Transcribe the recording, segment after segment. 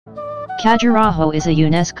Khajuraho is a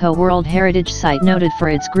UNESCO World Heritage Site noted for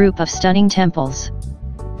its group of stunning temples.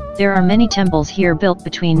 There are many temples here built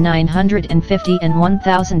between 950 and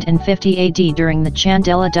 1050 AD during the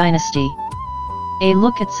Chandela dynasty. A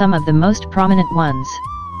look at some of the most prominent ones.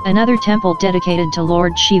 Another temple dedicated to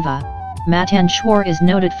Lord Shiva, Matangeshwar, is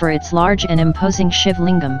noted for its large and imposing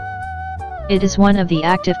Shivlingam. It is one of the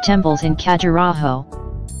active temples in Khajuraho.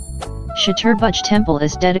 Chaturbhuj Temple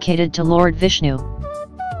is dedicated to Lord Vishnu.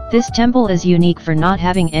 This temple is unique for not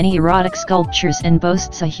having any erotic sculptures and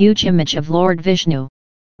boasts a huge image of Lord Vishnu.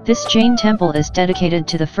 This Jain temple is dedicated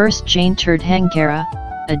to the first Jain Tirthankara,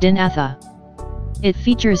 Adinatha. It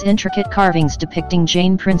features intricate carvings depicting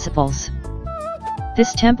Jain principles.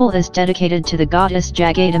 This temple is dedicated to the Goddess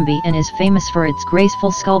Jagadambi and is famous for its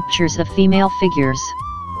graceful sculptures of female figures.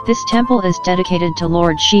 This temple is dedicated to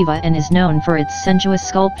Lord Shiva and is known for its sensuous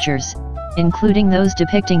sculptures, including those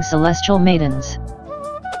depicting celestial maidens.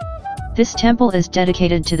 This temple is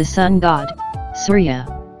dedicated to the sun god, Surya.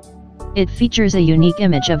 It features a unique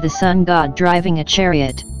image of the sun god driving a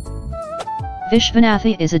chariot.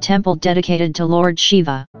 Vishvanatha is a temple dedicated to Lord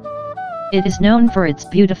Shiva. It is known for its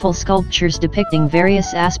beautiful sculptures depicting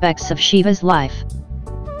various aspects of Shiva's life.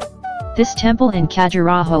 This temple in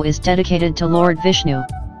Khajuraho is dedicated to Lord Vishnu.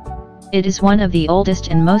 It is one of the oldest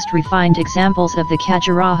and most refined examples of the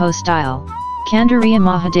Khajuraho style. Kandariya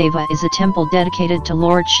Mahadeva is a temple dedicated to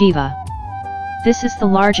Lord Shiva. This is the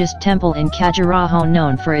largest temple in Khajuraho,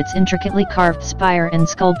 known for its intricately carved spire and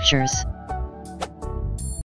sculptures.